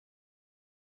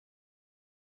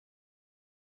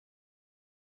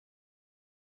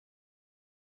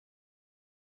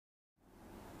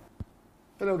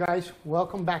Hello guys,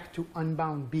 welcome back to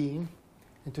Unbound Being,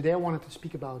 and today I wanted to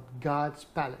speak about God's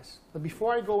Palace. But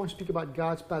before I go and speak about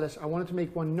God's Palace, I wanted to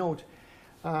make one note.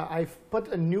 I've put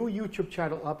a new YouTube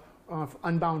channel up of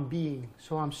Unbound Being,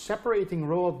 so I'm separating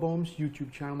Roald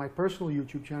YouTube channel, my personal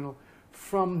YouTube channel,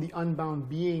 from the Unbound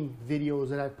Being videos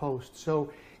that I post.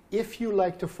 So if you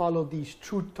like to follow these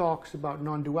truth talks about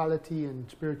non-duality and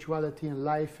spirituality and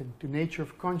life and the nature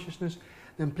of consciousness,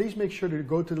 then please make sure to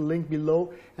go to the link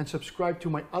below and subscribe to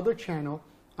my other channel,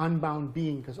 Unbound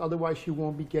Being, because otherwise you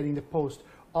won't be getting the post.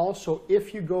 Also,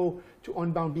 if you go to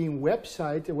Unbound Being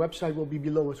website, the website will be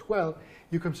below as well,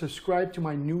 you can subscribe to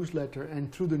my newsletter,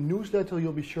 and through the newsletter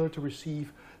you'll be sure to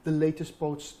receive the latest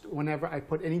posts whenever I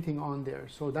put anything on there.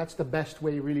 So that's the best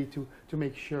way really to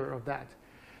make sure of that.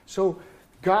 So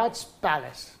God's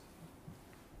Palace.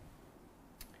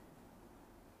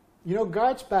 You know,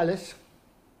 God's Palace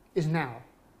is now.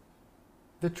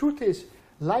 The truth is,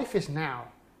 life is now.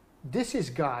 This is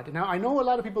God. Now, I know a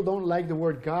lot of people don't like the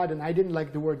word God, and I didn't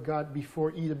like the word God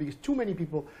before either, because too many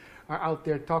people are out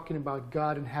there talking about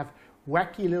God and have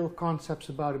wacky little concepts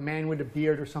about a man with a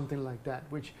beard or something like that.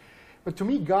 But to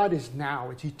me, God is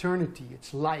now. It's eternity.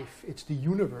 It's life. It's the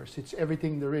universe. It's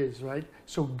everything there is, right?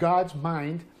 So God's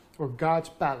mind, or God's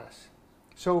palace.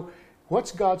 So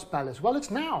what's God's palace? Well, it's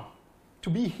now.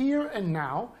 To be here and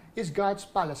now is God's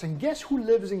palace. And guess who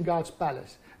lives in God's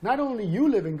palace? Not only you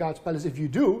live in God's palace, if you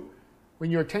do,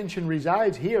 when your attention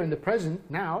resides here in the present,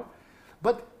 now,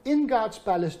 but in God's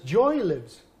palace, joy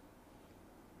lives.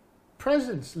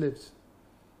 Presence lives.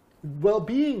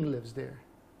 Well-being lives there.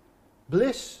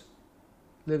 Bliss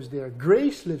lives there.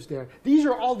 Grace lives there. These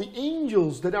are all the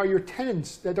angels that are your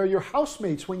tenants, that are your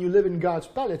housemates when you live in God's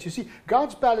palace. You see,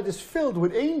 God's palace is filled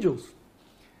with angels.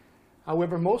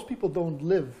 However, most people don't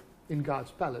live in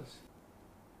God's palace.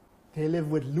 They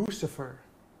live with Lucifer,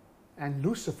 and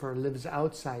Lucifer lives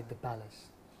outside the palace.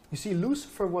 You see,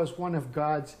 Lucifer was one of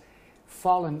God's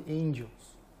fallen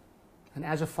angels. And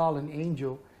as a fallen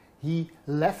angel, he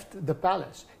left the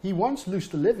palace. He once used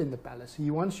to live in the palace.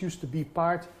 He once used to be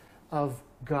part of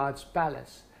God's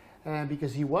palace,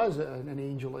 because he was an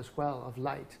angel as well of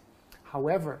light.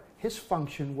 However, his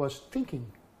function was thinking,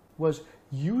 was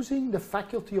using the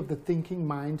faculty of the thinking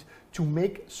mind to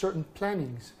make certain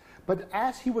plannings. But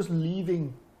as he was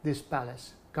leaving this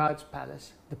palace, God's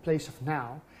palace, the place of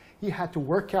now, he had to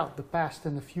work out the past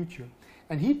and the future.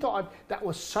 And he thought that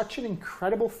was such an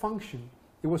incredible function.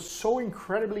 It was so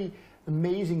incredibly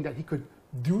amazing that he could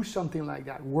do something like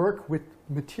that, work with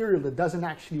material that doesn't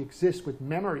actually exist, with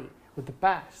memory, with the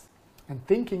past, and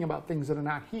thinking about things that are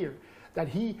not here, that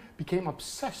he became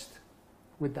obsessed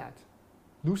with that.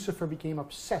 Lucifer became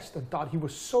obsessed and thought he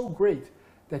was so great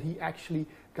that he actually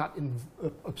got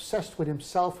obsessed with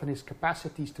himself and his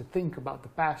capacities to think about the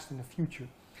past and the future.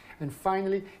 And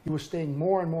finally, he was staying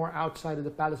more and more outside of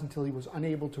the palace until he was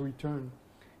unable to return,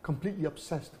 completely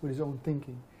obsessed with his own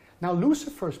thinking. Now,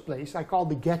 Lucifer's place I call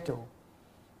the ghetto.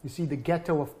 You see, the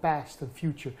ghetto of past and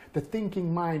future, the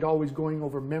thinking mind always going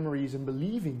over memories and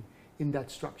believing in that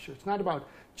structure. It's not about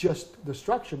just the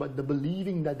structure, but the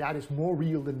believing that that is more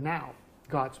real than now,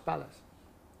 God's palace.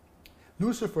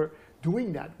 Lucifer,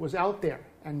 doing that, was out there.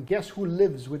 And guess who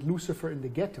lives with Lucifer in the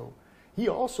ghetto? He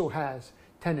also has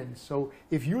tenants. So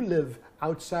if you live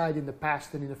outside in the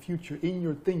past and in the future, in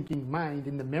your thinking mind,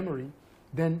 in the memory,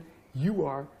 then you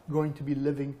are going to be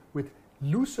living with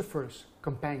Lucifer's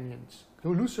companions,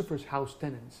 Lucifer's house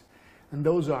tenants. And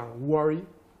those are worry,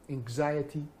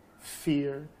 anxiety,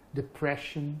 fear,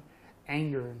 depression,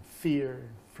 anger and fear and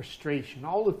frustration.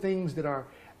 All the things that are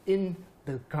in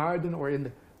the garden or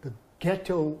in the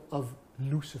ghetto of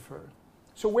Lucifer.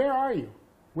 So where are you?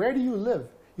 Where do you live?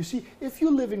 You see, if you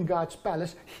live in God's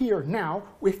palace here now,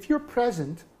 if you're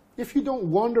present, if you don't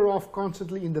wander off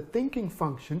constantly in the thinking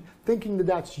function, thinking that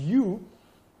that's you,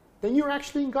 then you're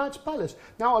actually in God's palace.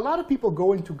 Now, a lot of people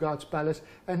go into God's palace,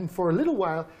 and for a little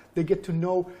while, they get to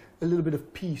know a little bit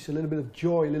of peace, a little bit of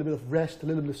joy, a little bit of rest, a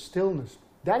little bit of stillness.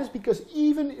 That is because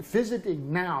even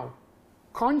visiting now,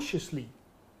 consciously,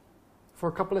 for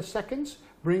a couple of seconds,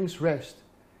 brings rest,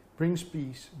 brings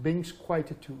peace, brings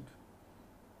quietude.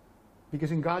 Because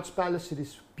in God's palace it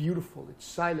is beautiful, it's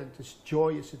silent, it's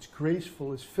joyous, it's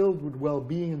graceful, it's filled with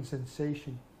well-being and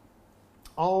sensation.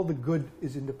 All the good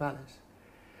is in the palace.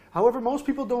 However, most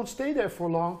people don't stay there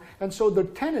for long, and so the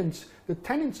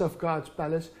tenants of God's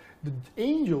palace, the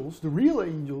angels, the real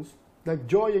angels, like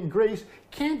joy and grace,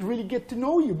 can't really get to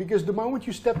know you, because the moment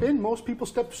you step in, most people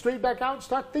step straight back out and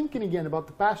start thinking again about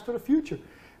the past or the future.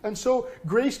 And so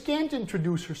grace can't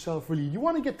introduce herself really. You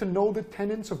want to get to know the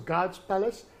tenants of God's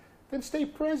palace? Then stay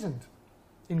present.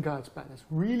 in God's palace.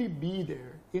 Really be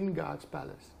there in God's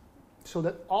palace. So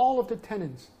that all of the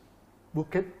tenants will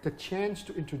get the chance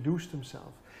to introduce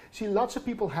themselves. See, lots of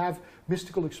people have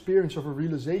mystical experience of a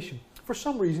realization. For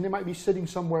some reason, they might be sitting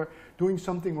somewhere doing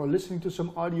something or listening to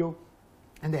some audio,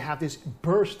 and they have this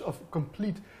burst of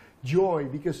complete joy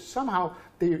because somehow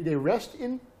they rest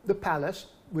in the palace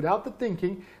without the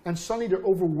thinking, and suddenly they're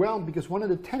overwhelmed because one of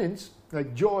the tenants,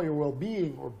 like joy or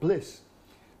well-being or bliss,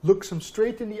 looks them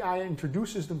straight in the eye and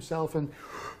introduces themselves, and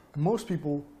most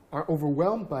people are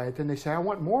overwhelmed by it and they say, I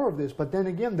want more of this. But then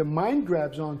again, the mind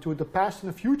grabs onto it, the past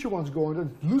and the future ones go on,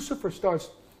 and Lucifer starts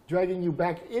dragging you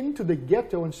back into the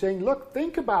ghetto and saying, look,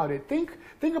 think about it. Think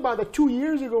about it 2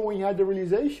 years ago when you had the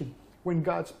realization. When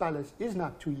God's palace is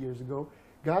not 2 years ago,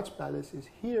 God's palace is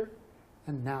here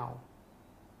and now.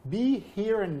 Be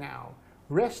here and now.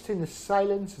 Rest in the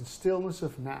silence and stillness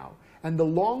of now. And the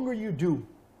longer you do,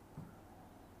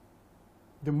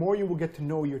 the more you will get to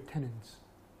know your tenants,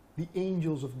 the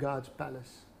angels of God's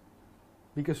palace.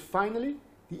 Because finally,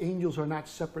 the angels are not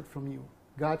separate from you.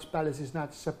 God's palace is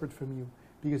not separate from you.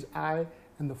 Because I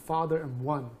and the Father am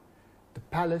one. The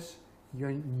palace, you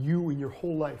in your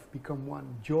whole life become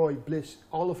one. Joy, bliss,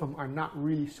 all of them are not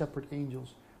really separate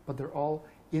angels, but they're all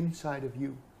inside of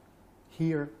you,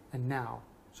 here and now.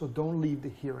 So don't leave the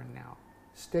here and now.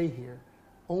 Stay here.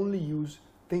 Only use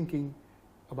thinking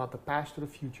about the past or the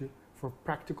future for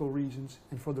practical reasons,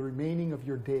 and for the remaining of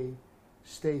your day,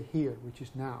 stay here, which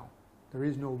is now. There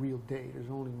is no real day,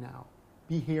 there's only now.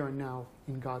 Be here and now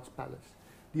in God's palace.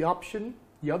 The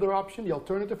other option, the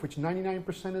alternative, which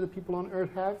 99% of the people on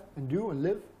earth have and do and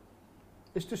live,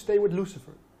 is to stay with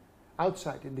Lucifer,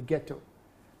 outside in the ghetto,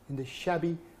 in the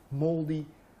shabby, moldy,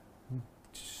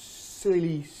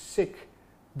 silly, sick,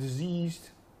 diseased,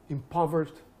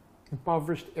 impoverished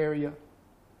area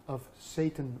of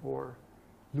Satan or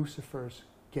Lucifer's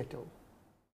ghetto.